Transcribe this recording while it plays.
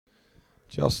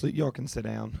Did y'all sleep? Y'all can sit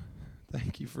down.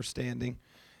 Thank you for standing.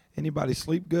 Anybody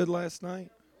sleep good last night?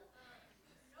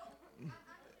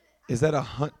 Is that a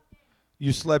hunt?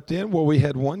 You slept in? Well, we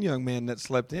had one young man that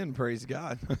slept in, praise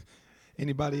God.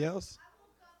 Anybody else?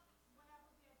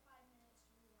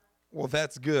 Well,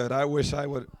 that's good. I wish I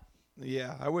would.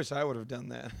 Yeah, I wish I would have done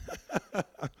that.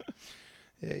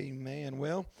 Amen.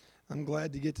 Well, I'm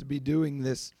glad to get to be doing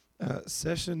this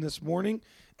session this morning.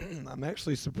 I'm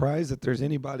actually surprised that there's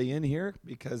anybody in here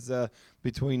because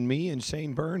between me and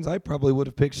Shane Burns, I probably would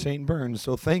have picked Shane Burns.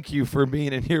 So thank you for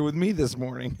being in here with me this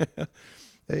morning.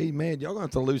 Amen. Y'all gonna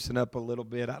have to loosen up a little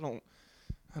bit. I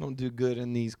don't do good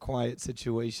in these quiet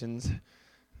situations.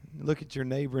 Look at your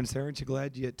neighbor and say, "Aren't you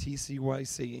glad you at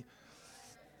TCYC?"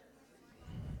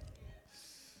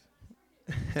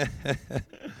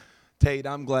 Tate,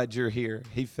 I'm glad you're here.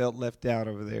 He felt left out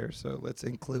over there, so let's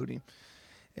include him.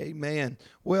 Amen.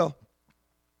 Well,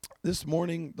 this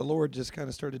morning the Lord just kind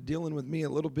of started dealing with me a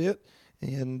little bit,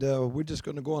 and we're just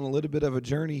going to go on a little bit of a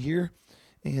journey here,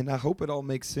 and I hope it all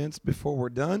makes sense before we're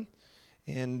done,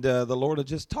 and the Lord will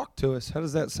just talk to us. How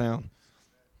does that sound?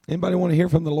 Anybody want to hear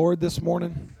from the Lord this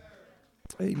morning?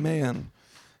 Amen.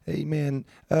 Amen.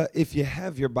 If you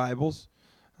have your Bibles,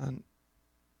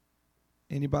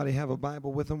 anybody have a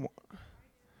Bible with them?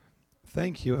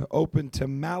 Thank you. Open to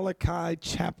Malachi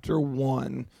chapter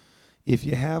 1. If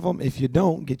you have them. If you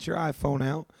don't, get your iPhone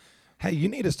out. Hey, you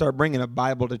need to start bringing a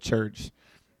Bible to church.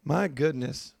 My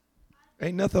goodness.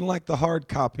 Ain't nothing like the hard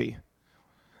copy.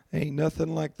 Ain't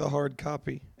nothing like the hard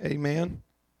copy. Amen.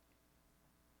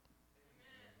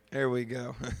 There we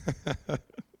go.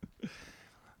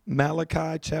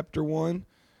 Malachi chapter 1.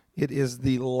 It is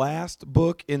the last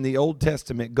book in the Old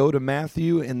Testament. Go to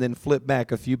Matthew and then flip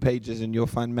back a few pages and you'll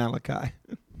find Malachi.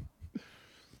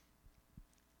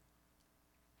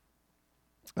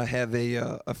 I have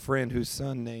a friend whose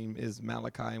son name is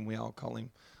Malachi, and we all call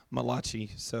him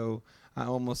Malachi. So I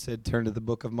almost said turn to the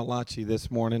book of Malachi this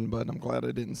morning, but I'm glad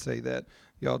I didn't say that.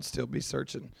 Y'all'd still be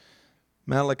searching.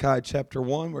 Malachi chapter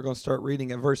 1, we're going to start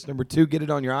reading at verse number 2. Get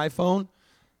it on your iPhone.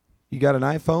 You got an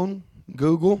iPhone?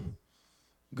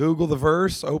 Google the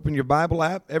verse, open your Bible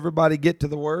app. Everybody get to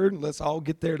the word. Let's all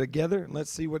get there together, and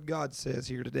let's see what God says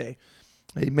here today.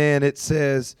 Amen. It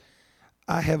says,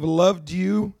 I have loved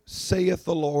you, saith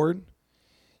the Lord,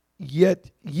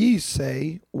 yet ye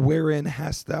say, wherein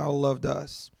hast thou loved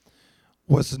us?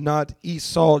 Was not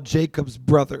Esau Jacob's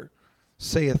brother,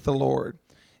 saith the Lord?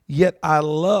 Yet I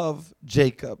love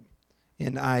Jacob,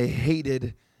 and I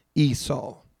hated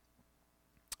Esau.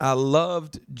 I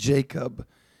loved Jacob,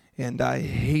 and I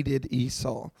hated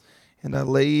Esau, and I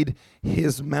laid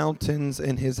his mountains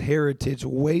and his heritage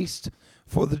waste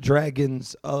for the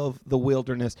dragons of the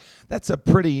wilderness. That's a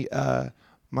pretty,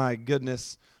 my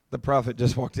goodness, the prophet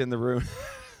just walked in the room.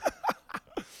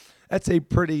 That's a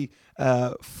pretty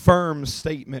firm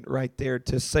statement right there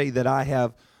to say that I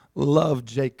have loved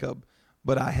Jacob,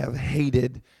 but I have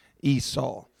hated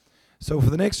Esau. So for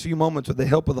the next few moments, with the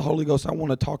help of the Holy Ghost, I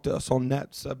want to talk to us on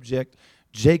that subject.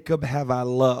 Jacob have I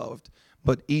loved,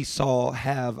 but Esau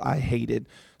have I hated.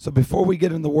 So before we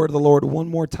get in the word of the Lord, one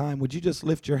more time, would you just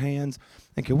lift your hands?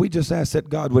 And can we just ask that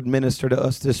God would minister to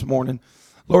us this morning?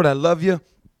 Lord, I love you.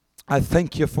 I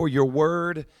thank you for your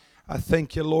word. I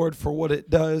thank you, Lord, for what it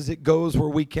does. It goes where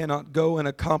we cannot go and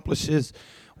accomplishes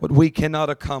what we cannot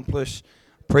accomplish.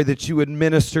 Pray that you would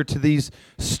minister to these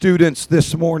students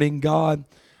this morning, God.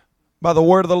 By the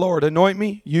word of the Lord, anoint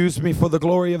me, use me for the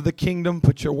glory of the kingdom.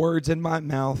 Put your words in my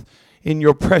mouth. In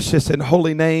your precious and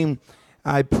holy name,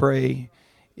 I pray.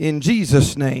 In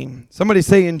Jesus' name. Somebody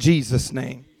say in Jesus'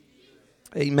 name.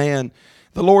 Amen.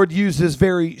 The Lord uses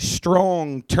very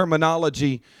strong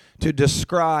terminology to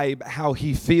describe how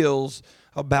he feels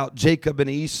about Jacob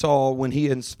and Esau when he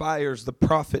inspires the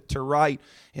prophet to write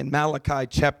in Malachi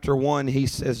chapter 1. He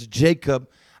says, Jacob,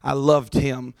 I loved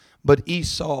him, but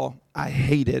Esau I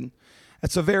hated.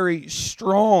 That's a very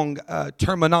strong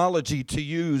terminology to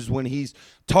use when he's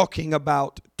talking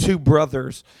about two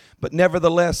brothers. But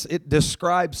nevertheless, it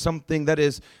describes something that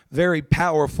is very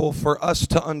powerful for us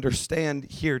to understand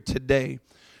here today.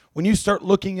 When you start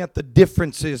looking at the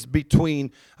differences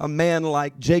between a man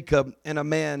like Jacob and a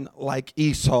man like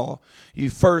Esau, you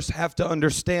first have to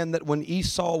understand that when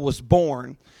Esau was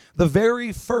born, the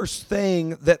very first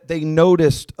thing that they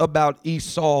noticed about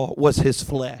Esau was his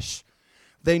flesh.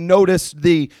 They noticed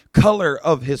the color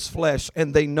of his flesh,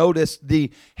 and they noticed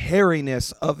the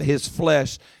hairiness of his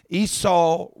flesh.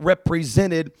 Esau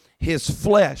represented his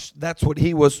flesh. That's what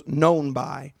he was known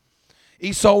by.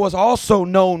 Esau was also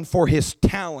known for his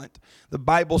talent. The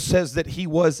Bible says that he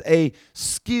was a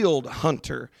skilled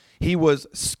hunter. He was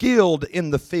skilled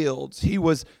in the fields. He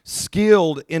was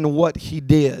skilled in what he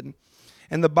did.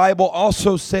 And the Bible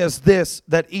also says this,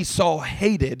 that Esau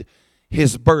hated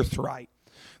his birthright.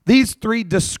 These three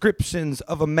descriptions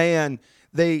of a man,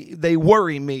 they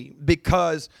worry me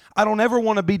because I don't ever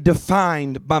want to be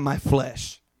defined by my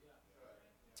flesh.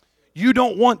 You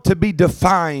don't want to be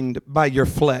defined by your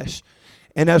flesh.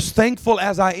 And as thankful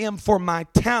as I am for my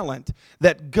talent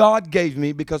that God gave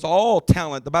me, because all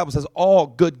talent, the Bible says all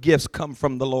good gifts come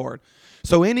from the Lord.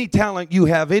 So any talent you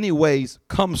have anyways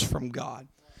comes from God.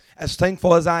 As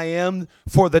thankful as I am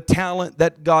for the talent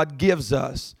that God gives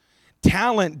us,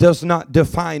 talent does not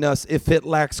define us if it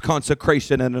lacks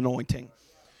consecration and anointing.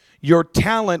 Your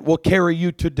talent will carry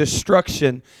you to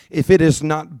destruction if it is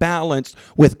not balanced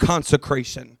with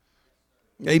consecration.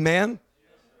 Amen?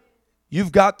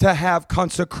 You've got to have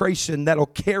consecration that'll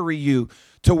carry you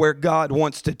to where God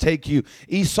wants to take you.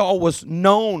 Esau was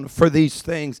known for these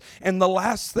things. And the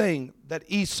last thing that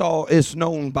Esau is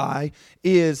known by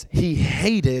is he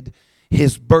hated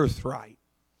his birthright.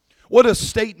 What a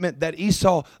statement that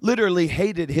Esau literally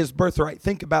hated his birthright.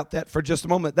 Think about that for just a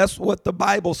moment. That's what the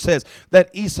Bible says, that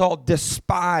Esau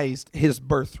despised his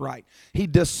birthright. He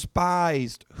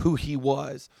despised who he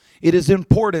was. It is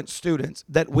important, students,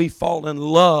 that we fall in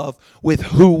love with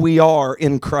who we are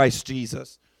in Christ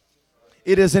Jesus.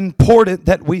 It is important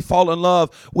that we fall in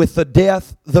love with the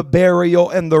death, the burial,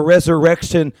 and the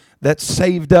resurrection that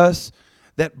saved us,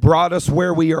 that brought us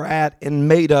where we are at and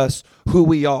made us who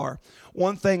we are.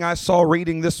 One thing I saw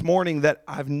reading this morning that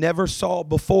I've never saw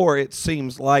before, it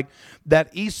seems like, that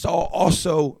Esau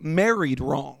also married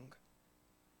wrong.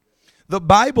 The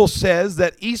Bible says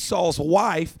that Esau's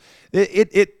wife,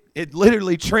 it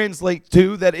literally translates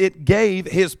to that it gave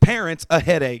his parents a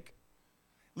headache.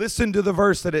 Listen to the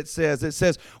verse that it says. It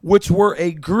says, which were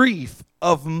a grief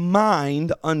of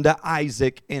mind unto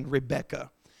Isaac and Rebekah.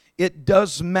 It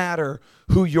does matter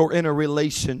who you're in a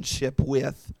relationship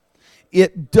with.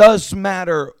 It does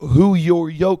matter who you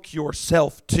yoke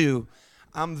yourself to.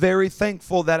 I'm very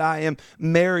thankful that I am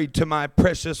married to my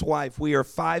precious wife. We are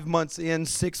 5 months in,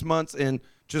 6 months in,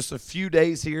 just a few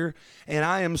days here. And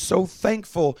I am so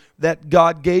thankful that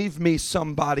God gave me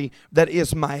somebody that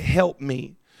is my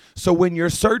helpmeet. So when you're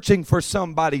searching for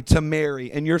somebody to marry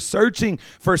and you're searching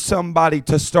for somebody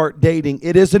to start dating,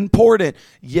 it is important.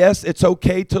 Yes, it's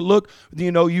okay to look,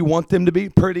 you want them to be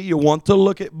pretty, you want to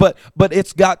look at, but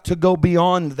it's got to go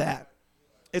beyond that.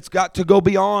 It's got to go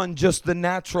beyond just the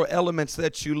natural elements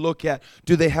that you look at.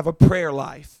 Do they have a prayer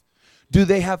life? Do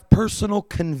they have personal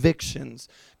convictions?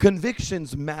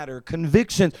 Convictions matter.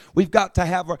 Convictions, we've got to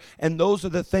have, and those are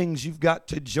the things you've got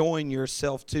to join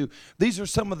yourself to. These are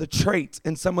some of the traits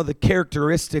and some of the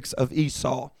characteristics of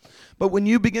Esau. But when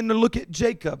you begin to look at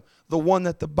Jacob, the one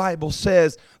that the Bible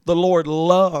says the Lord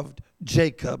loved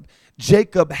Jacob.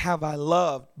 Jacob have I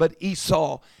loved, but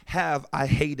Esau have I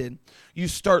hated. You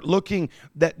start looking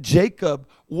that Jacob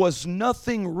was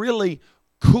nothing really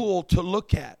cool to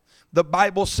look at. The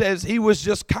Bible says he was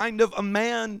just kind of a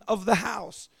man of the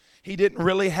house. He didn't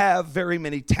really have very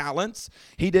many talents.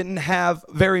 He didn't have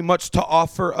very much to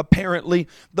offer, apparently.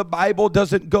 The Bible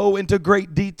doesn't go into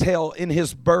great detail in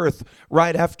his birth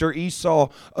right after Esau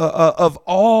of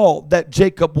all that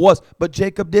Jacob was. But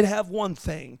Jacob did have one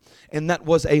thing, and that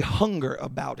was a hunger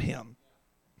about him.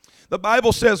 The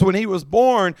Bible says when he was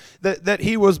born that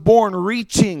he was born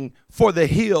reaching for the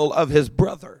heel of his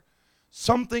brother.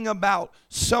 Something about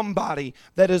somebody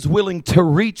that is willing to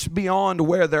reach beyond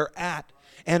where they're at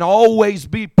and always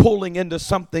be pulling into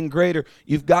something greater.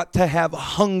 You've got to have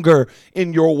hunger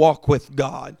in your walk with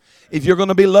God. If you're going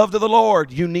to be loved of the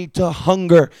Lord, you need to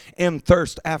hunger and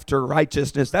thirst after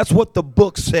righteousness. That's what the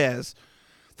book says.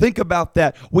 Think about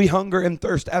that. We hunger and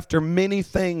thirst after many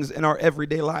things in our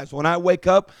everyday lives. When I wake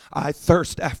up, I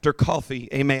thirst after coffee.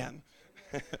 Amen.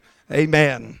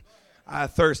 Amen. I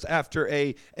thirst after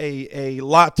a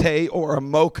latte or a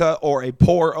mocha or a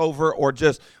pour over or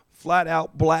just flat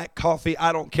out black coffee.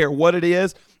 I don't care what it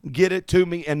is. Get it to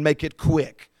me and make it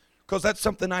quick, because that's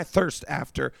something I thirst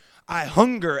after. I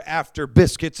hunger after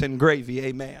biscuits and gravy.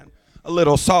 Amen. A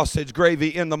little sausage gravy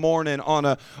in the morning on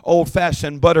a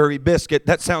old-fashioned buttery biscuit.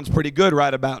 That sounds pretty good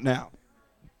right about now.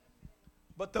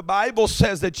 But the Bible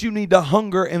says that you need to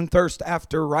hunger and thirst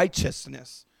after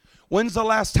righteousness. When's the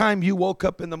last time you woke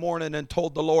up in the morning and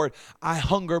told the Lord, I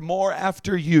hunger more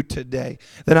after you today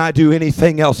than I do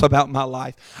anything else about my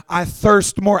life? I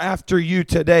thirst more after you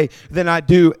today than I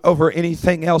do over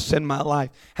anything else in my life.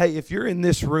 Hey, if you're in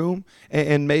this room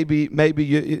and maybe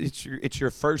it's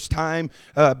your first time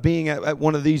being at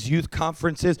one of these youth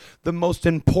conferences, the most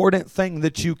important thing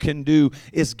that you can do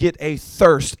is get a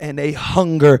thirst and a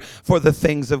hunger for the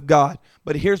things of God.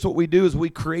 But here's what we do is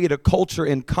we create a culture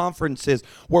in conferences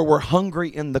where we're hungry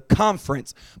in the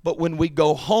conference, but when we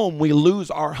go home, we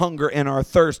lose our hunger and our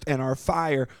thirst and our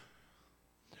fire.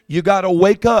 You got to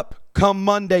wake up come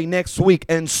Monday next week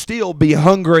and still be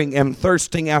hungering and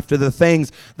thirsting after the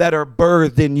things that are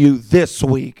birthed in you this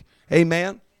week.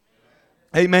 Amen?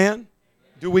 Amen?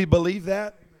 Do we believe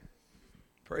that?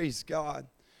 Praise God.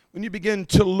 When you begin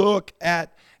to look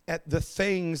at the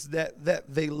things that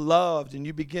they loved, and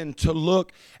you begin to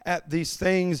look at these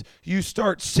things, you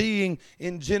start seeing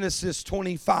in Genesis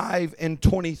 25 and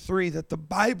 23 that the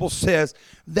Bible says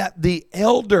that the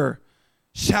elder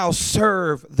shall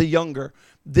serve the younger.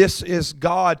 This is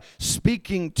God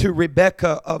speaking to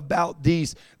Rebekah about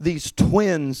these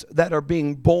twins that are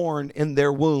being born in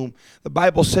their womb. The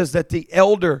Bible says that the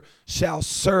elder shall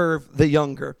serve the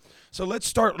younger. So let's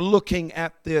start looking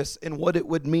at this and what it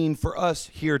would mean for us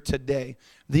here today.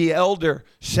 The elder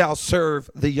shall serve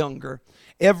the younger.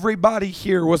 Everybody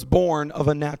here was born of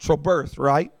a natural birth,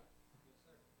 right?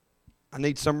 I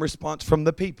need some response from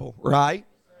the people, right?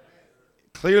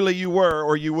 Clearly you were,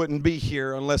 or you wouldn't be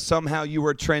here unless somehow you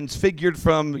were transfigured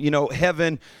from,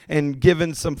 heaven and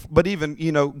given some, but even,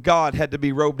 God had to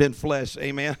be robed in flesh.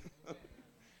 Amen.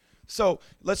 So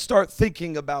let's start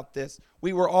thinking about this.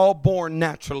 We were all born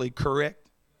naturally, correct?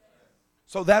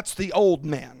 So that's the old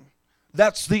man.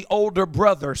 That's the older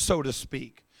brother, so to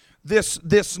speak.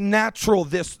 This natural,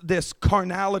 this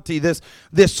carnality,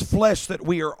 this flesh that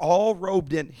we are all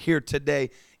robed in here today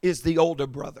is the older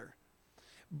brother.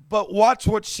 But watch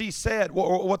what she said,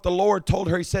 what the Lord told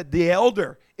her. He said, the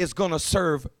elder is going to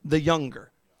serve the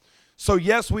younger. So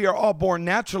yes, we are all born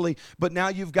naturally, but now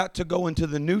you've got to go into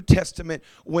the New Testament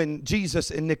when Jesus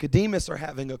and Nicodemus are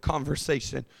having a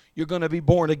conversation. You're going to be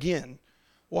born again.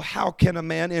 Well, how can a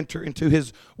man enter into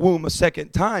his womb a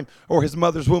second time or his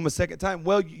mother's womb a second time?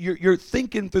 Well, you're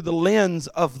thinking through the lens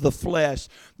of the flesh.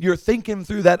 You're thinking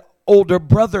through that older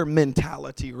brother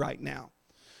mentality right now.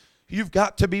 You've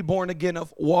got to be born again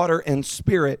of water and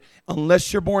spirit.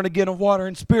 Unless you're born again of water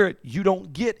and spirit, you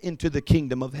don't get into the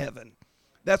kingdom of heaven.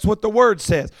 That's what the word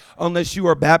says. Unless you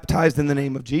are baptized in the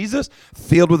name of Jesus,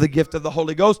 filled with the gift of the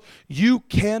Holy Ghost, you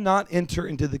cannot enter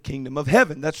into the kingdom of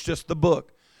heaven. That's just the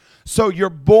book. So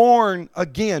you're born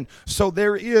again. So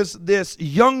there is this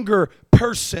younger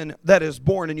person that is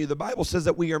born in you. The Bible says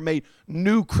that we are made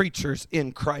new creatures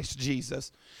in Christ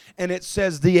Jesus. And it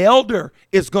says the elder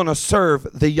is going to serve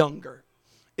the younger.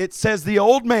 It says the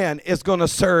old man is going to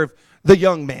serve the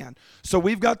young man. So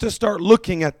we've got to start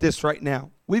looking at this right now.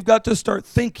 We've got to start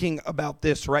thinking about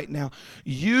this right now.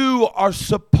 You are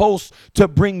supposed to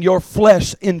bring your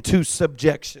flesh into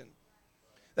subjection.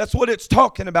 That's what it's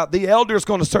talking about. The elder is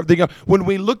going to serve the young. When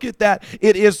we look at that,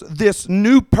 it is this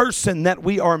new person that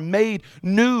we are made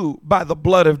new by the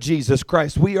blood of Jesus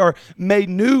Christ. We are made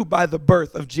new by the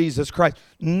birth of Jesus Christ.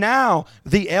 Now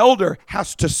the elder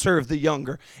has to serve the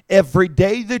younger. Every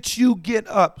day that you get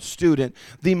up, student,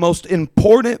 the most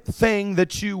important thing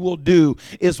that you will do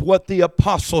is what the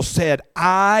apostle said,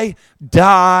 I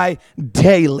die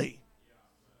daily.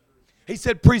 He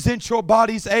said, present your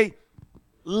bodies a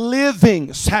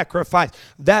living sacrifice.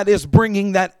 That is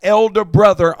bringing that elder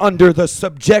brother under the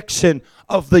subjection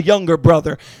of the younger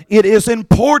brother. It is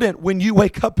important when you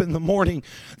wake up in the morning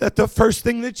that the first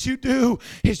thing that you do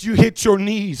is you hit your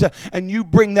knees and you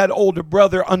bring that older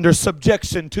brother under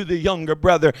subjection to the younger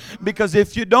brother. Because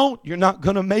if you don't, you're not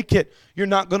going to make it. You're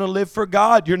not going to live for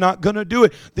God. You're not going to do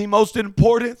it. The most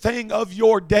important thing of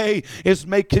your day is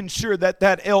making sure that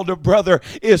that elder brother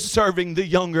is serving the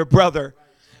younger brother.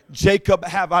 Jacob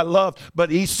have I loved,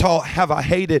 but Esau have I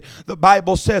hated. The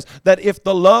Bible says that if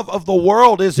the love of the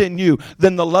world is in you,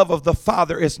 then the love of the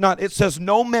Father is not. It says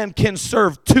no man can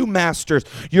serve two masters.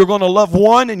 You're going to love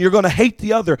one and you're going to hate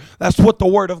the other. That's what the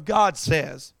Word of God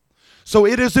says. So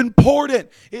it is important.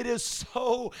 It is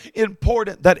so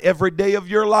important that every day of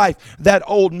your life, that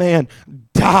old man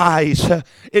dies.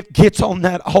 It gets on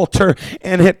that altar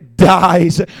and it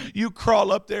dies. You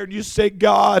crawl up there and you say,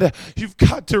 God, you've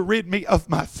got to rid me of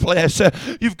my flesh.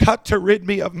 You've got to rid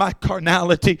me of my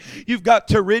carnality. You've got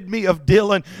to rid me of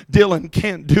Dylan. Dylan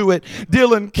can't do it.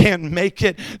 Dylan can't make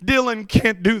it. Dylan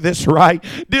can't do this right.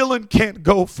 Dylan can't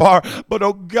go far. But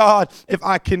oh God, if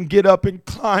I can get up and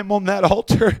climb on that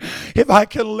altar, if I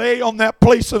can lay on that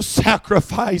place of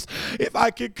sacrifice, if I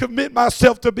can commit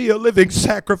myself to be a living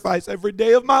sacrifice every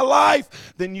day of my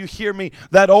life, then you hear me,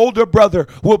 that older brother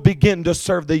will begin to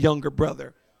serve the younger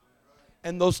brother.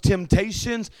 And those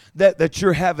temptations that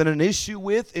you're having an issue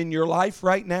with in your life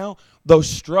right now, those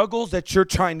struggles that you're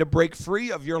trying to break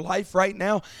free of your life right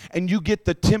now, and you get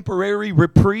the temporary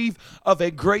reprieve of a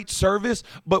great service,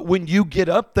 but when you get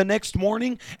up the next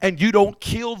morning and you don't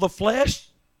kill the flesh,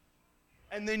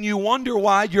 and then you wonder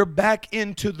why you're back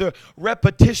into the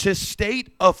repetitious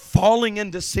state of falling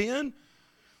into sin,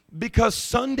 because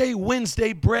Sunday,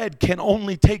 Wednesday bread can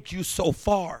only take you so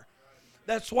far.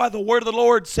 That's why the word of the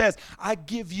Lord says, I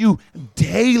give you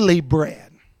daily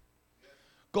bread.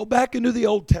 Go back into the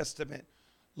Old Testament.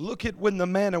 Look at when the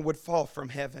manna would fall from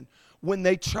heaven. When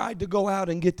they tried to go out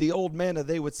and get the old manna,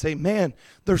 they would say, man,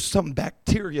 there's some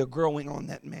bacteria growing on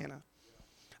that manna.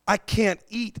 I can't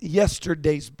eat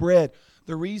yesterday's bread.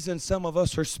 The reason some of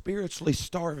us are spiritually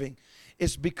starving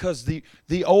is because the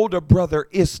older brother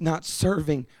is not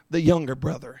serving the younger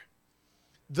brother.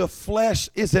 The flesh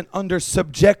isn't under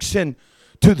subjection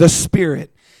to the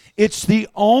Spirit. It's the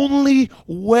only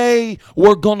way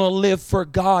we're going to live for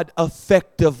God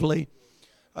effectively.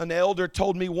 An elder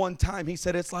told me one time, he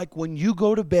said, it's like when you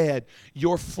go to bed,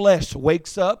 your flesh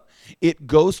wakes up, it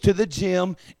goes to the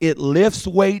gym, it lifts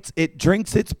weights, it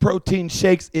drinks its protein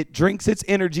shakes, it drinks its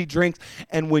energy drinks,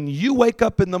 and when you wake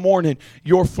up in the morning,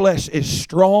 your flesh is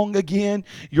strong again,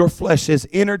 your flesh is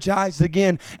energized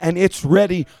again, and it's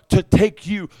ready to take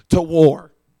you to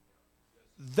war.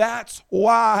 That's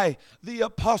why the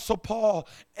Apostle Paul,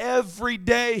 every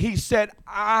day he said,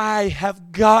 I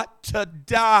have got to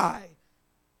die.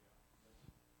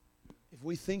 If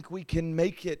we think we can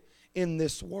make it in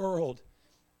this world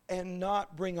and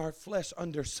not bring our flesh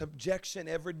under subjection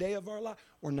every day of our life,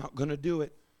 we're not going to do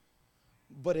it.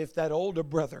 But if that older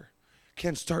brother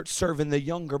can start serving the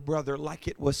younger brother like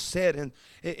it was said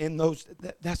in those,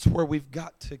 that's where we've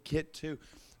got to get to.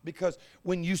 Because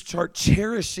when you start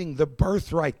cherishing the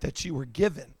birthright that you were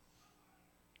given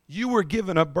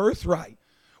a birthright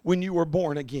when you were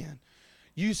born again.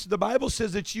 The Bible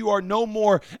says that you are no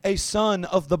more a son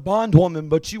of the bondwoman,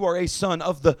 but you are a son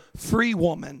of the free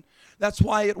woman. That's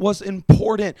why it was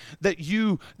important that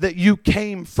you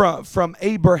came from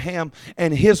Abraham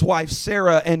and his wife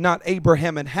Sarah and not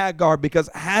Abraham and Hagar, because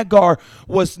Hagar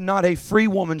was not a free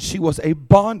woman, she was a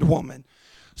bondwoman.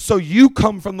 So you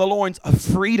come from the loins of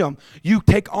freedom. You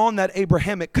take on that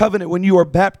Abrahamic covenant when you are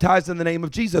baptized in the name of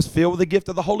Jesus, filled with the gift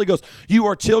of the Holy Ghost. You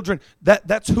are children.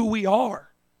 That's who we are.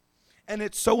 And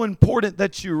it's so important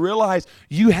that you realize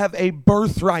you have a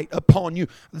birthright upon you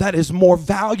that is more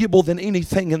valuable than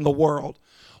anything in the world.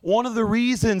 One of the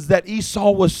reasons that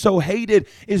Esau was so hated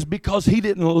is because he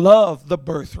didn't love the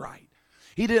birthright.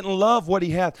 He didn't love what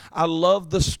he had. I love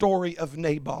the story of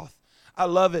Naboth. I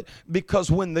love it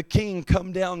because when the king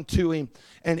come down to him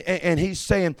and he's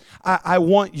saying, I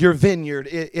want your vineyard.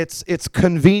 It's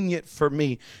convenient for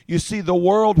me. You see, the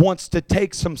world wants to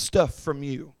take some stuff from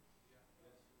you.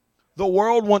 The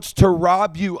world wants to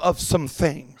rob you of some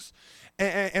things.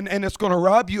 And it's going to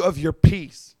rob you of your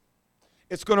peace.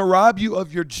 It's going to rob you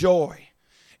of your joy.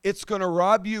 It's going to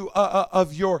rob you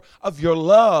of your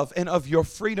love and of your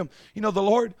freedom. You know, the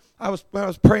Lord, when I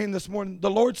was praying this morning, the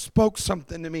Lord spoke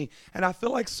something to me. And I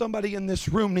feel like somebody in this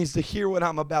room needs to hear what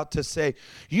I'm about to say.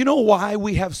 You know why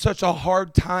we have such a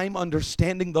hard time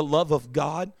understanding the love of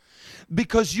God?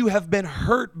 Because you have been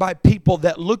hurt by people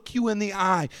that look you in the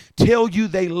eye, tell you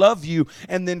they love you,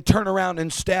 and then turn around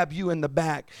and stab you in the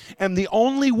back. And the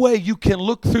only way you can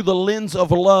look through the lens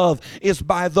of love is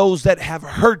by those that have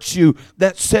hurt you,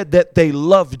 that said that they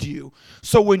loved you.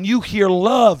 So when you hear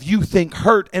love, you think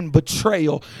hurt and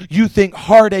betrayal. You think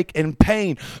heartache and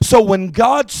pain. So when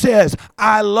God says,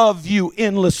 I love you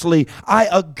endlessly, I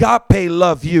agape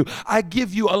love you, I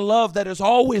give you a love that is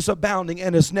always abounding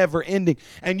and is never ending.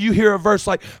 And you hear a verse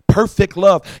like, perfect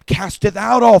love casteth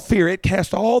out all fear. It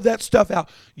casts all that stuff out.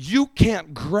 You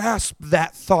can't grasp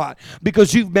that thought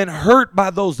because you've been hurt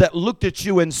by those that looked at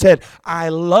you and said, I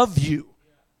love you.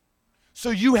 So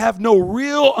you have no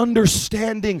real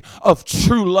understanding of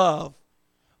true love.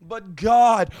 But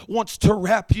God wants to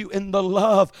wrap you in the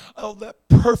love, oh, that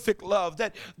perfect love,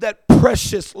 that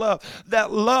precious love,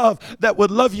 that love that would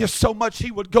love you so much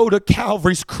He would go to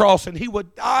Calvary's cross and He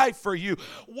would die for you.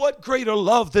 What greater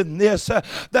love than this,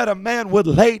 that a man would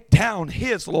lay down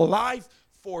his life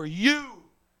for you?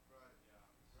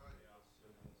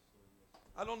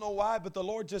 I don't know why, but the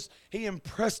Lord He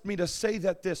impressed me to say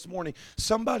that this morning.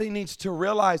 Somebody needs to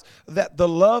realize that the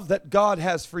love that God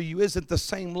has for you isn't the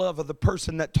same love of the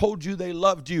person that told you they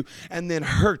loved you and then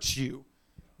hurt you.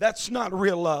 That's not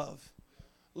real love.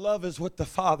 Love is what the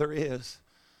Father is.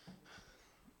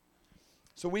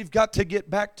 So we've got to get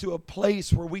back to a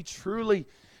place where we truly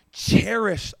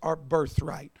cherish our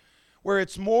birthright, where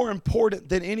it's more important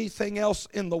than anything else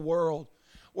in the world,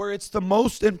 where it's the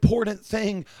most important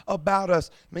thing about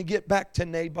us. Let me get back to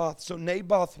Naboth. So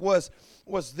Naboth was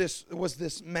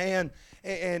this man,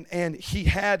 and he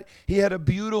had a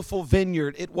beautiful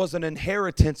vineyard. It was an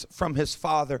inheritance from his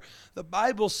father. The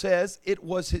Bible says it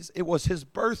was his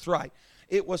birthright.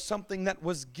 It was something that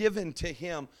was given to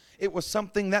him. It was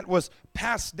something that was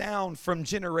passed down from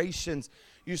generations.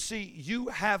 You see, you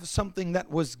have something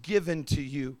that was given to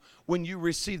you when you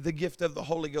received the gift of the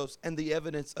Holy Ghost and the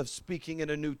evidence of speaking in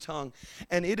a new tongue.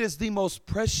 And it is the most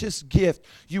precious gift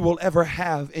you will ever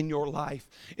have in your life.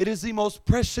 It is the most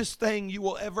precious thing you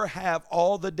will ever have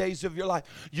all the days of your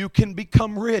life. You can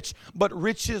become rich, but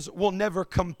riches will never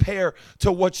compare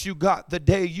to what you got the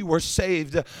day you were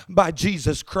saved by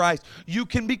Jesus Christ. You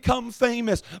can become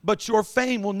famous, but your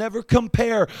fame will never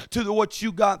compare to what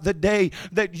you got the day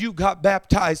that you got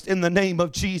baptized in the name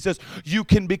of Jesus. You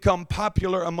can become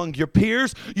popular among your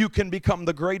peers. You can become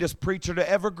the greatest preacher to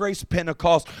ever grace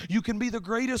Pentecost. You can be the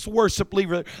greatest worship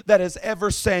leader that has ever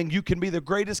sang. You can be the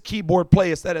greatest keyboard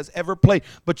player that has ever played.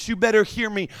 But you better hear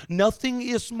me. Nothing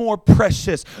is more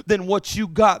precious than what you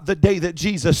got the day that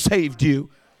Jesus saved you.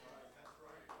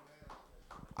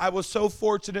 I was so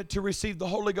fortunate to receive the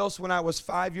Holy Ghost when I was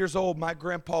 5 years old. My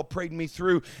grandpa prayed me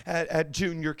through at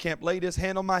junior camp, laid his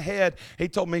hand on my head. He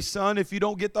told me, son, if you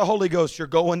don't get the Holy Ghost, you're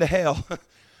going to hell.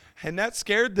 And that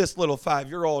scared this little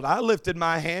 5-year-old. I lifted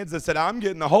my hands and said, I'm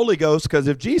getting the Holy Ghost, because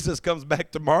if Jesus comes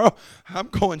back tomorrow, I'm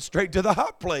going straight to the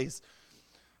hot place.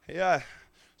 Yeah.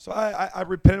 So I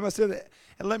repented. I said,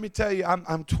 and let me tell you,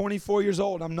 I'm 24 years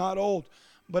old. I'm not old.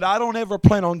 But I don't ever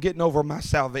plan on getting over my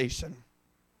salvation.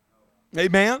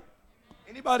 Amen?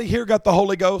 Anybody here got the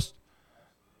Holy Ghost?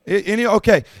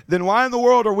 Okay, then why in the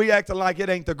world are we acting like it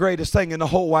ain't the greatest thing in the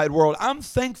whole wide world? I'm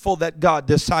thankful that God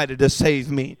decided to save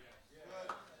me.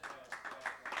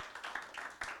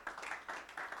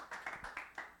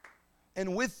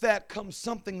 And with that comes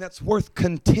something that's worth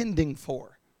contending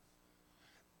for.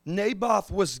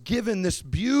 Naboth was given this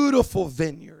beautiful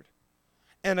vineyard,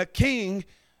 and a king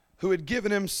who had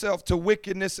given himself to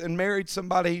wickedness and married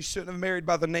somebody he shouldn't have married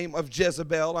by the name of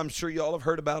Jezebel. I'm sure you all have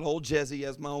heard about old Jezzy,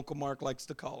 as my Uncle Mark likes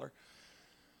to call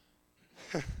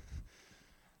her.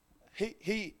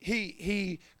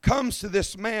 He comes to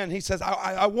this man. He says,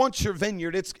 I want your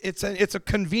vineyard. It's a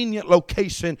convenient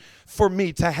location for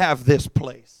me to have this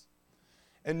place.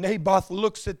 And Naboth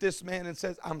looks at this man and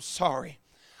says, I'm sorry.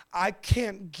 I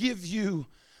can't give you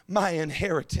my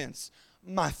inheritance.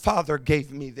 My father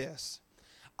gave me this.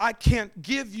 I can't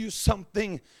give you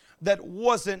something that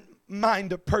wasn't mine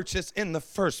to purchase in the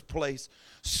first place.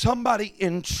 Somebody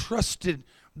entrusted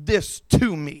this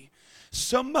to me.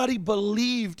 Somebody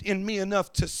believed in me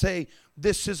enough to say,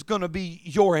 this is going to be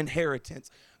your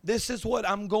inheritance. This is what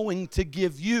I'm going to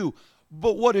give you.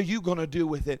 But what are you going to do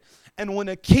with it? And when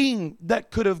a king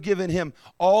that could have given him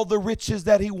all the riches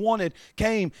that he wanted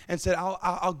came and said,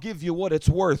 I'll give you what it's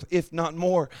worth, if not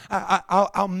more.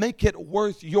 I'll make it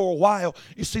worth your while.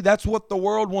 You see, that's what the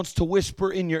world wants to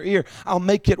whisper in your ear. I'll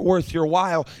make it worth your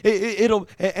while.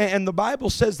 And the Bible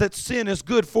says that sin is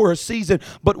good for a season,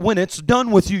 but when it's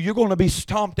done with you, you're going to be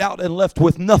stomped out and left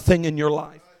with nothing in your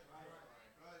life.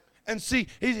 And see,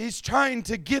 he's trying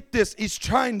to get this. He's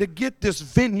trying to get this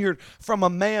vineyard from a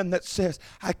man that says,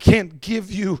 I can't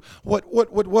give you what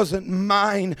wasn't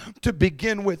mine to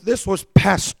begin with. This was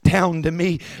passed down to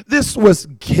me. This was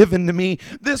given to me.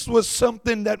 This was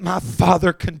something that my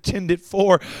father contended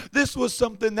for. This was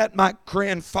something that my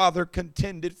grandfather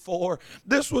contended for.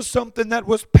 This was something that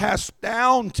was passed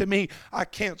down to me. I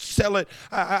can't sell it.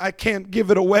 I can't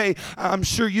give it away. I'm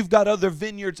sure you've got other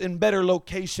vineyards in better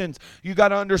locations. You got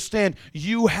to understand understand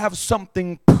you have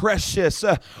something precious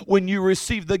when you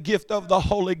receive the gift of the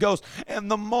Holy Ghost. And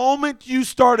the moment you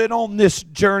started on this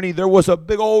journey, there was a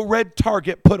big old red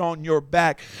target put on your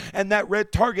back. And that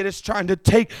red target is trying to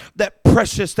take that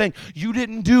precious thing. You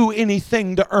didn't do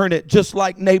anything to earn it, just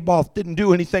like Naboth didn't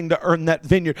do anything to earn that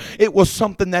vineyard. It was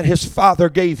something that his father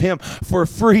gave him for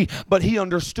free, but he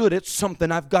understood it's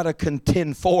something I've got to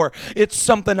contend for. It's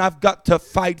something I've got to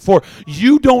fight for.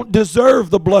 You don't deserve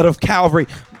the blood of Calvary,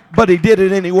 but he did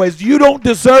it anyways. You don't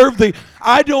deserve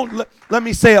let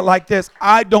me say it like this.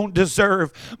 I don't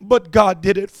deserve, but God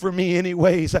did it for me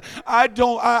anyways.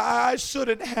 I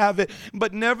shouldn't have it,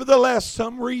 but nevertheless,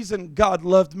 some reason God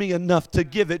loved me enough to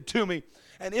give it to me.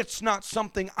 And it's not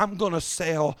something I'm going to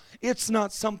sell. It's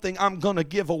not something I'm going to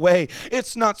give away.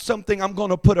 It's not something I'm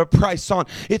going to put a price on.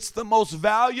 It's the most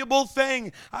valuable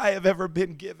thing I have ever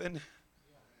been given.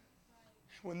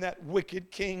 When that wicked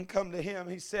king come to him,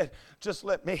 he said, just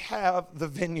let me have the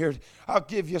vineyard. I'll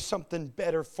give you something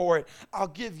better for it. I'll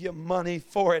give you money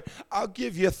for it. I'll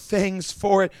give you things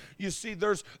for it. You see,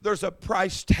 there's a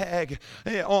price tag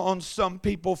on some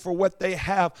people for what they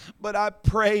have. But I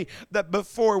pray that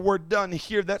before we're done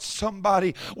here, that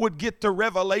somebody would get the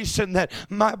revelation that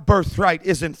my birthright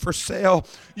isn't for sale.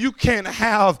 You can't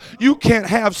have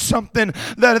something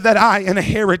that I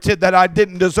inherited that I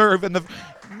didn't deserve in the...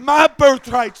 My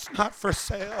birthright's not for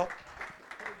sale.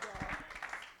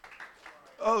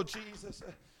 Oh, Jesus.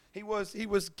 He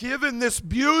was given this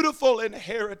beautiful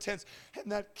inheritance,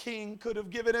 and that king could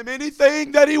have given him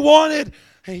anything that he wanted.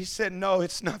 And he said, no,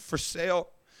 it's not for sale.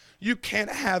 You can't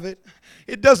have it.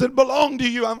 It doesn't belong to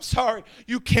you. I'm sorry.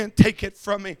 You can't take it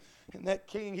from me. And that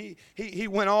king, he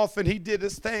went off and he did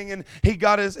his thing, and he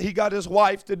got his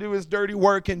wife to do his dirty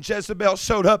work, and Jezebel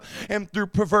showed up, and through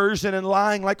perversion and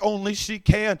lying like only she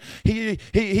can, he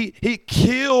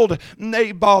killed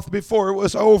Naboth before it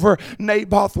was over.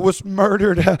 Naboth was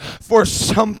murdered for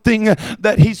something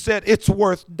that he said it's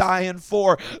worth dying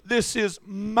for. This is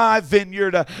my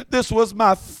vineyard. This was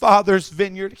my father's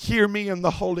vineyard. Hear me in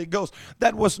the Holy Ghost.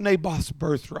 That was Naboth's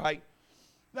birthright.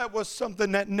 That was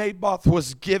something that Naboth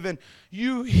was given.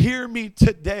 You hear me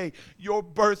today. Your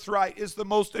birthright is the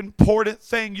most important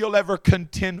thing you'll ever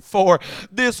contend for.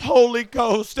 This Holy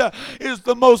Ghost is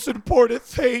the most important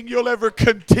thing you'll ever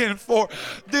contend for.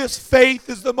 This faith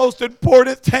is the most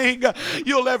important thing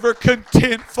you'll ever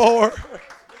contend for.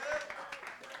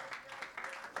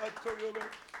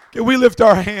 Can we lift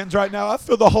our hands right now? I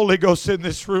feel the Holy Ghost in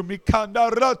this room.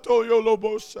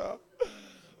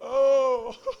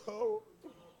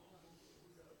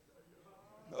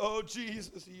 Oh,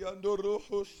 Jesus.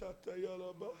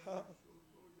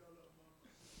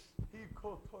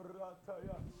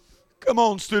 Come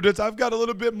on, students. I've got a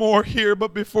little bit more here,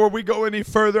 but before we go any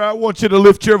further, I want you to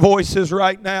lift your voices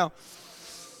right now.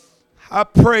 I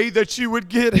pray that you would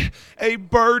get a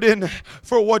burden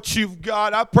for what you've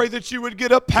got. I pray that you would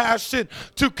get a passion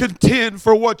to contend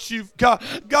for what you've got.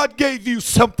 God gave you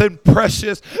something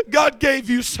precious. God gave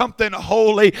you something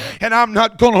holy, and I'm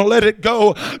not going to let it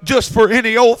go just for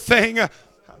any old thing.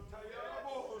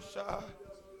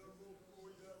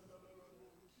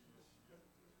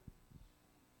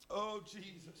 Oh,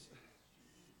 Jesus.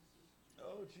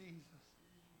 Oh, Jesus.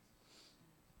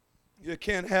 You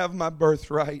can't have my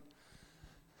birthright.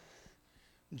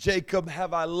 Jacob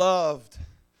have I loved,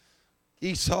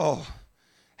 Esau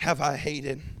have I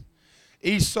hated.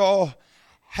 Esau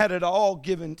had it all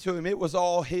given to him. It was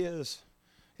all his.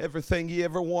 Everything he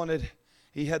ever wanted.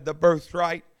 He had the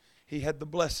birthright. He had the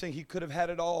blessing. He could have had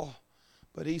it all.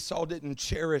 But Esau didn't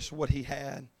cherish what he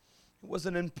had. It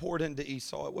wasn't important to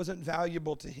Esau. It wasn't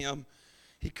valuable to him.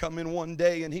 He come in one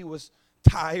day and he was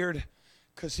tired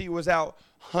because he was out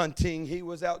hunting. He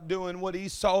was out doing what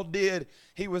Esau did.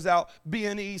 He was out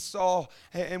being Esau.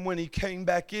 And when he came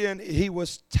back in, he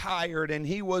was tired and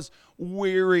he was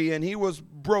weary and he was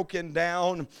broken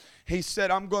down. He said,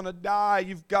 I'm going to die.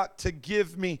 You've got to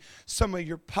give me some of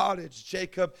your pottage,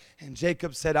 Jacob. And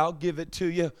Jacob said, I'll give it to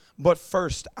you. But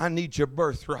first, I need your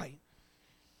birthright.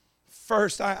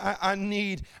 First, I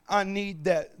need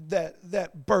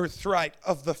that birthright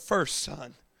of the first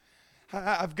son.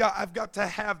 I've got to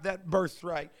have that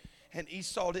birthright. And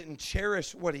Esau didn't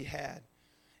cherish what he had.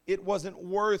 It wasn't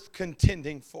worth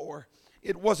contending for.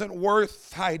 It wasn't worth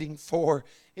fighting for.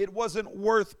 It wasn't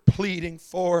worth pleading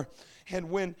for. And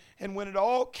when it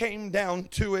all came down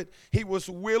to it, he was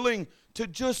willing to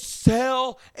just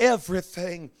sell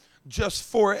everything just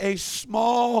for a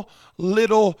small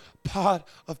little pot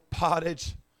of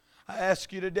pottage. I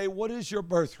ask you today, what is your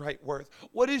birthright worth?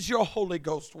 What is your Holy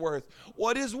Ghost worth?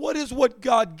 What is what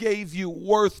God gave you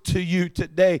worth to you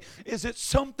today? Is it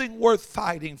something worth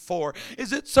fighting for?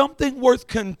 Is it something worth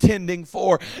contending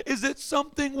for? Is it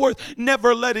something worth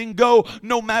never letting go,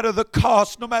 no matter the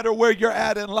cost, no matter where you're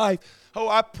at in life? Oh,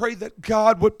 I pray that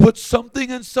God would put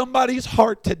something in somebody's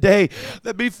heart today,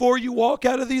 that before you walk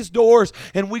out of these doors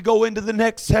and we go into the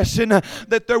next session,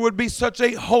 that there would be such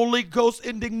a Holy Ghost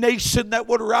indignation that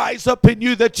would rise up in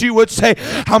you, that you would say,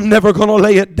 I'm never going to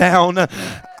lay it down.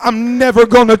 I'm never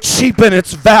going to cheapen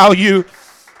its value.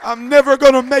 I'm never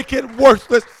going to make it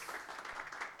worthless.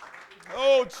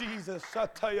 Oh, Jesus.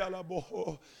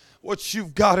 What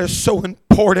you've got is so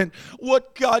important.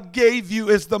 What God gave you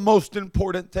is the most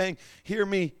important thing. Hear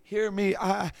me.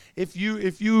 If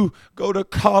you go to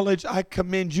college, I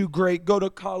commend you. Great. Go to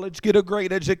college, get a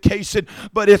great education,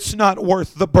 but it's not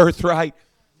worth the birthright.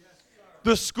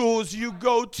 The schools you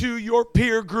go to, your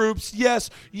peer groups.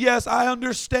 Yes, I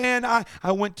understand.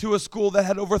 I went to a school that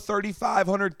had over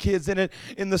 3,500 kids in it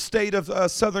in the state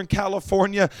of Southern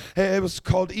California. It was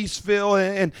called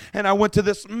Eastville, and I went to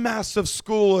this massive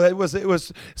school. It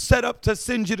was set up to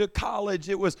send you to college.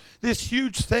 It was this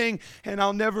huge thing, and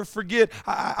I'll never forget.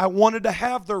 I wanted to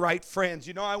have the right friends.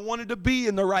 You know, I wanted to be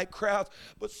in the right crowds,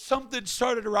 but something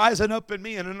started rising up in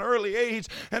me in an early age,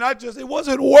 and it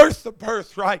wasn't worth the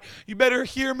birthright. You better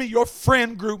hear me. Your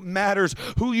friend group matters.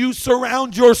 Who you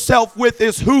surround yourself with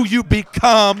is who you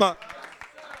become.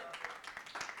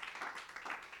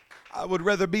 I would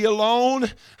rather be alone.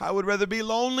 I would rather be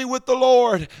lonely with the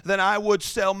Lord than I would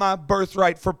sell my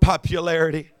birthright for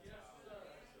popularity.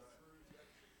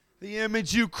 The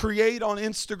image you create on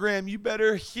Instagram, you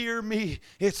better hear me.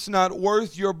 It's not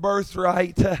worth your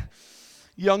birthright.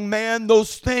 Young man,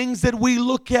 those things that we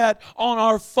look at on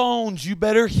our phones, you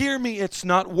better hear me. It's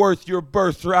not worth your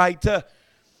birthright.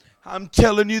 I'm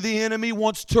telling you, the enemy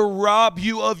wants to rob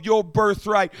you of your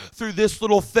birthright through this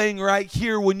little thing right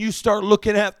here. When you start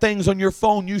looking at things on your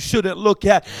phone you shouldn't look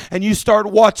at, and you start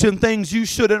watching things you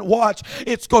shouldn't watch,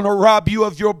 it's going to rob you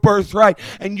of your birthright.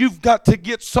 And you've got to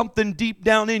get something deep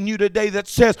down in you today that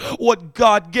says, what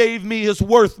God gave me is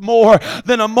worth more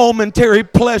than a momentary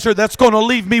pleasure that's going to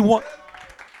leave me one.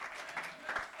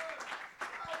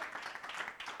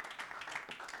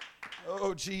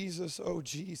 Oh, Jesus. Oh,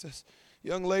 Jesus.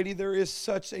 Young lady, there is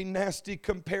such a nasty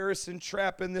comparison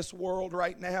trap in this world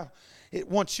right now. It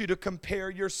wants you to compare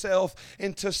yourself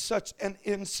into such an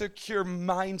insecure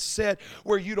mindset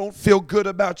where you don't feel good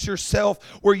about yourself,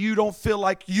 where you don't feel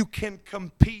like you can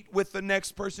compete with the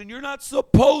next person. You're not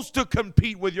supposed to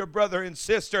compete with your brother and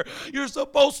sister. You're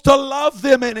supposed to love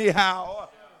them anyhow.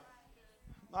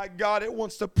 My God, it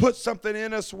wants to put something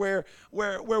in us where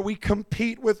we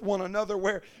compete with one another,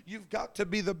 where you've got to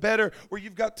be the better, where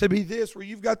you've got to be this, where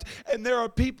you've got to, and there are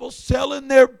people selling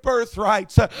their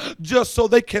birthrights just so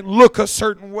they can look a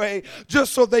certain way,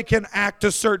 just so they can act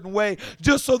a certain way,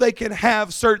 just so they can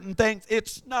have certain things.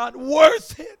 It's not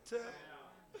worth it.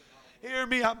 Hear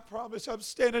me, I promise I'm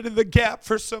standing in the gap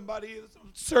for somebody in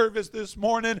service this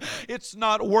morning. It's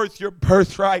not worth your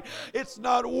birthright. It's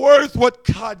not worth what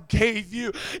God gave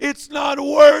you. It's not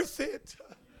worth it.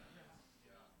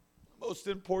 Most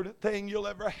important thing you'll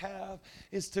ever have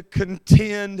is to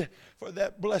contend for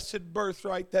that blessed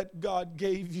birthright that God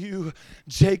gave you.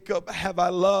 Jacob have I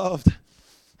loved.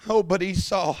 Oh, but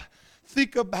Esau.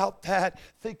 Think about that.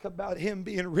 Think about him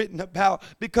being written about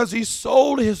because he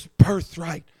sold his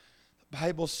birthright. The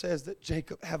Bible says that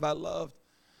Jacob have I loved,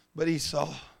 but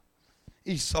Esau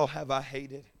have I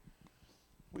hated.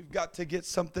 We've got to get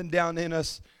something down in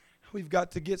us. We've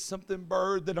got to get something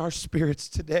birthed in our spirits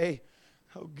today.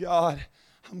 Oh God,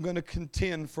 I'm going to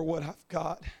contend for what I've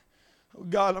got. Oh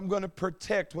God, I'm going to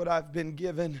protect what I've been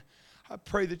given. I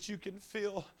pray that you can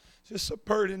feel just a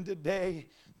burden today.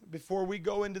 Before we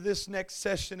go into this next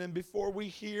session and before we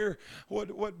hear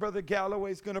what Brother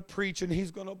Galloway's going to preach and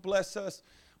he's going to bless us,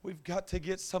 we've got to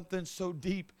get something so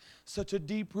deep, such a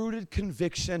deep-rooted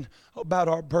conviction about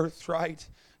our birthright.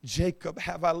 Jacob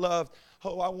have I loved.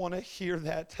 Oh, I want to hear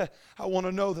that. I want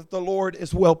to know that the Lord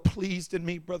is well pleased in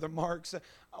me, Brother Marks.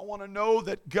 I want to know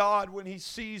that God, when He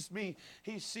sees me,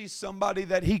 He sees somebody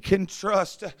that He can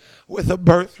trust with a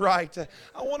birthright.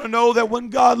 I want to know that when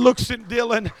God looks at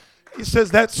Dylan, He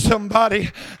says, that's somebody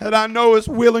that I know is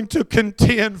willing to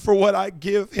contend for what I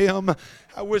give him.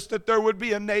 I wish that there would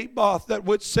be a Naboth that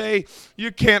would say,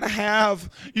 you can't have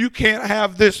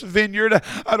this vineyard.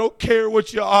 I don't care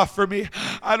what you offer me.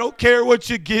 I don't care what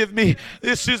you give me.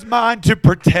 This is mine to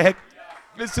protect.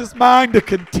 This is mine to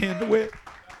contend with.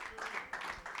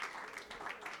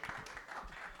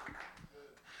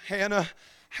 Hannah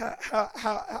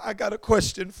I got a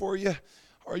question for you.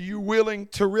 Are you willing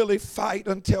to really fight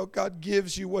until God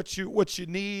gives you what you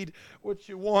need, what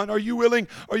you want? Are you willing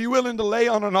to lay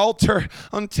on an altar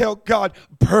until God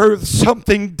births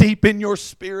something deep in your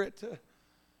spirit?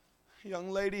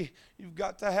 Young lady, you've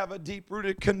got to have a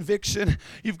deep-rooted conviction.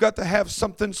 You've got to have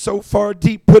something so far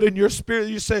deep put in your spirit.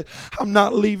 You say, I'm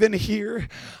not leaving here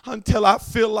until I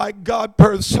feel like God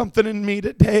birthed something in me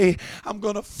today. I'm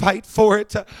going to fight for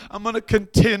it. I'm going to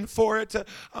contend for it.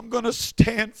 I'm going to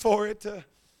stand for it.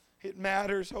 It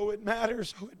matters. Oh, it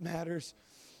matters. Oh, it matters.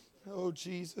 Oh,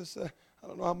 Jesus. I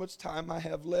don't know how much time I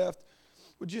have left.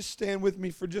 Would you stand with me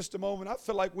for just a moment? I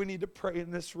feel like we need to pray in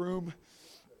this room.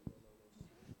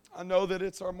 I know that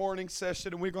it's our morning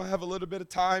session, and we're going to have a little bit of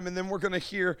time, and then we're going to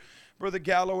hear Brother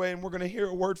Galloway, and we're going to hear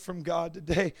a word from God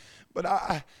today. But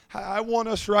I want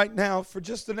us right now, for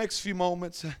just the next few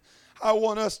moments, I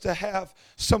want us to have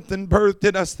something birthed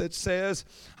in us that says,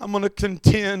 I'm going to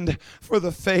contend for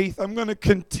the faith. I'm going to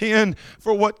contend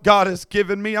for what God has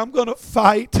given me. I'm going to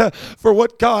fight for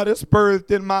what God has birthed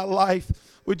in my life.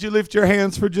 Would you lift your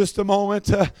hands for just a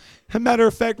moment? As a matter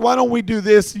of fact, why don't we do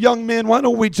this? Young men, why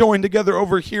don't we join together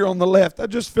over here on the left? I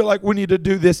just feel like we need to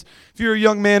do this. If you're a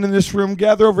young man in this room,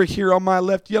 gather over here on my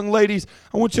left. Young ladies,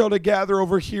 I want y'all to gather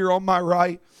over here on my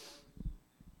right.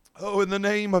 Oh, in the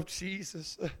name of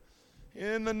Jesus.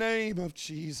 In the name of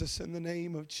Jesus. In the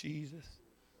name of Jesus.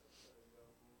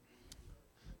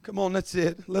 Come on, that's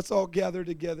it. Let's all gather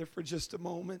together for just a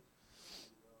moment.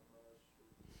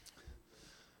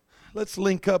 Let's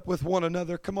link up with one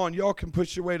another. Come on, y'all can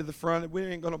push your way to the front. We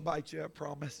ain't going to bite you, I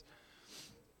promise.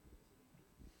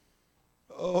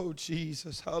 Oh,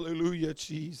 Jesus. Hallelujah,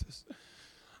 Jesus.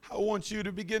 I want you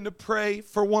to begin to pray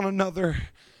for one another.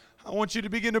 I want you to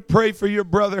begin to pray for your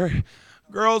brother.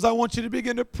 Girls, I want you to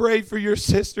begin to pray for your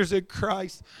sisters in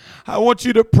Christ. I want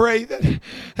you to pray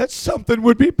that something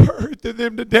would be birthed in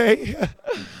them today.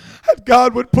 That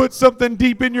God would put something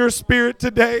deep in your spirit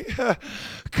today.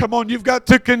 Come on, you've got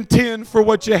to contend for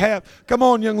what you have. Come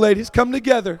on, young ladies, come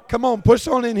together. Come on, push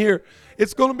on in here.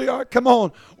 It's going to be all right. Come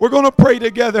on, we're going to pray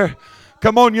together.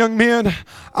 Come on, young men.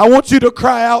 I want you to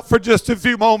cry out for just a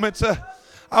few moments.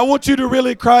 I want you to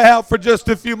really cry out for just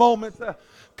a few moments.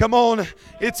 Come on,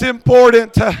 it's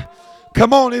important.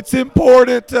 Come on, it's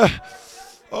important.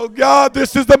 Oh, God,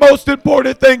 this is the most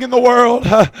important thing in the world.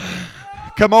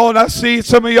 Come on, I see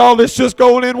some of y'all, it's just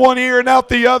going in one ear and out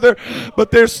the other.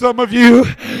 But there's some of you,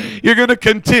 you're going to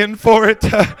contend for it.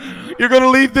 You're going to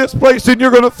leave this place and you're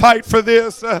going to fight for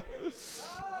this.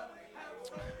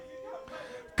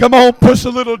 Come on, push a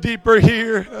little deeper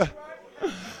here.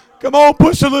 Come on,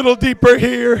 push a little deeper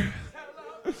here.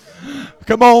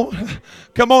 Come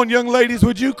on, young ladies,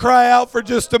 would you cry out for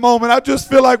just a moment? I just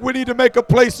feel like we need to make a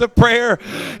place of prayer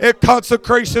and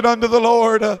consecration unto the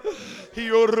Lord.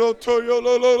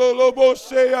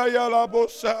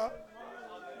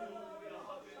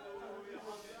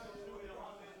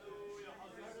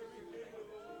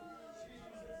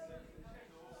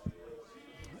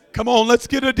 Come on, let's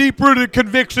get a deep-rooted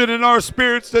conviction in our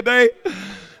spirits today.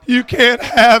 You can't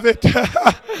have it.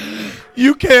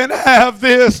 You can't have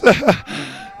this.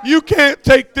 You can't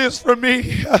take this from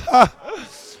me.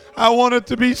 I want it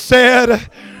to be said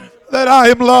that I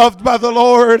am loved by the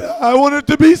Lord. I want it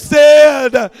to be said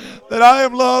that I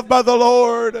am loved by the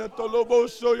Lord.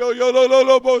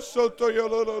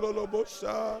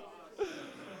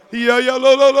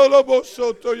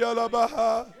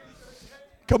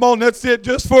 Come on, that's it.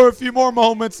 Just for a few more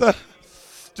moments.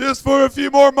 Just for a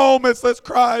few more moments, let's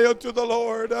cry unto the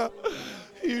Lord.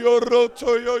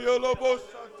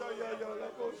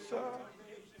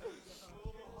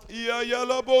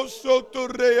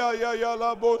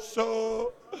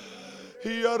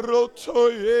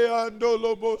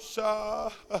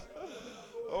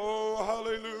 Oh,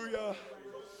 hallelujah.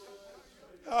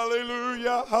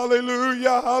 Hallelujah,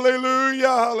 hallelujah, hallelujah,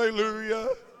 hallelujah.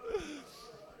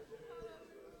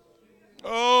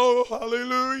 Oh,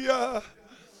 hallelujah.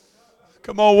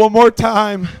 Come on, one more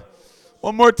time.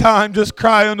 One more time, just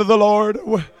cry unto the Lord.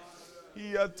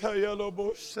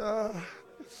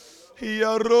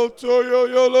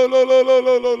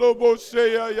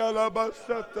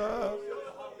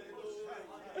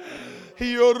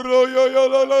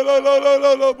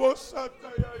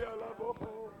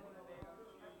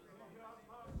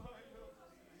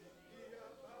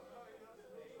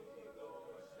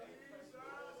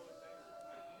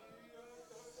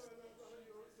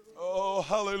 Oh,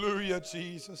 hallelujah,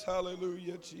 Jesus.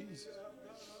 Hallelujah, Jesus.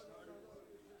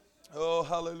 Oh,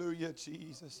 hallelujah,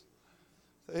 Jesus.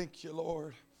 Thank you,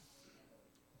 Lord.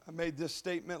 I made this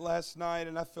statement last night,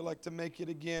 and I feel like to make it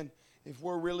again. If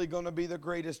we're really going to be the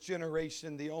greatest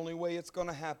generation, the only way it's going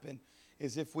to happen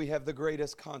is if we have the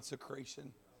greatest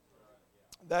consecration.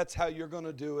 That's how you're going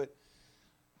to do it.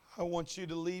 I want you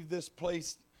to leave this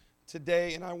place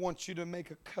today, and I want you to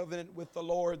make a covenant with the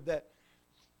Lord that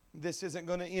this isn't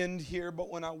going to end here, but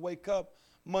when I wake up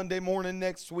Monday morning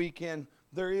next weekend,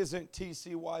 there isn't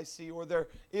TCYC, or there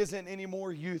isn't any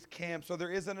more youth camps, or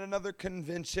there isn't another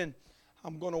convention.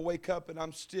 I'm going to wake up and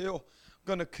I'm still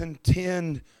going to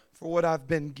contend for what I've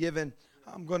been given.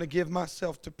 I'm going to give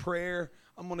myself to prayer.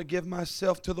 I'm going to give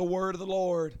myself to the word of the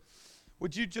Lord.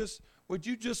 Would you just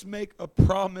make a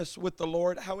promise with the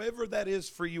Lord, however that is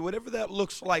for you, whatever that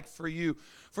looks like for you,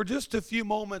 for just a few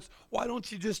moments? Why don't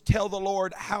you just tell the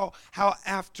Lord how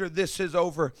after this is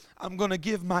over, I'm going to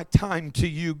give my time to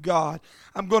you, God.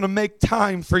 I'm going to make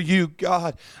time for you,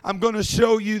 God. I'm going to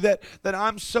show you that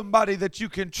I'm somebody that you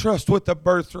can trust with the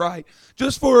birthright.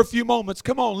 Just for a few moments.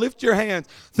 Come on, lift your hands.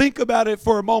 Think about it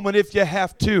for a moment if you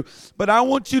have to. But I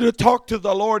want you to talk to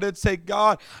the Lord and say,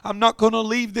 God, I'm not going to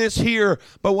leave this here,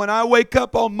 but when I wake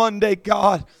up on Monday,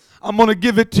 God, I'm going to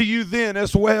give it to you then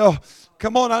as well.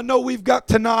 Come on, I know we've got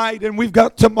tonight and we've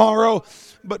got tomorrow,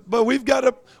 but we've got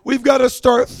to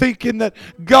start thinking that,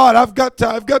 God, I've got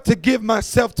to give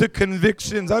myself to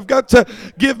convictions. I've got to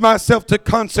give myself to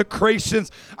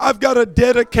consecrations. I've got to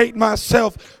dedicate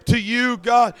myself to you,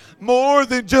 God, more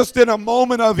than just in a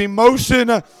moment of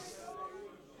emotion.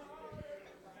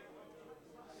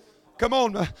 Come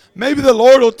on, maybe the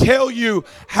Lord will tell you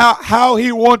how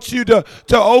He wants you to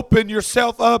open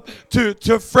yourself up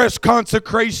to fresh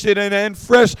consecration and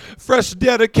fresh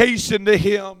dedication to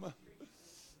Him.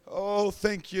 Oh,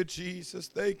 thank you, Jesus.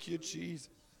 Thank you, Jesus.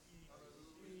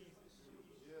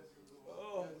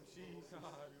 Oh, Jesus.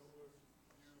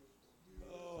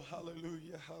 Oh,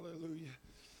 hallelujah, hallelujah.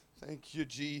 Thank you,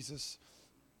 Jesus.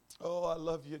 Oh, I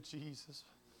love you, Jesus.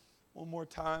 One more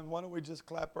time, why don't we just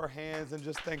clap our hands and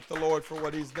just thank the Lord for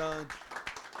what He's done.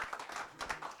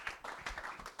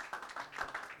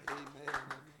 Amen.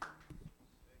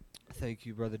 Thank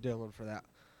you, Brother Dylan, for that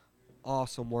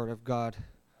awesome word of God.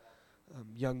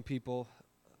 Young people,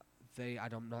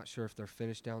 I'm not sure if they're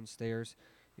finished downstairs.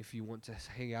 If you want to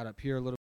hang out up here a little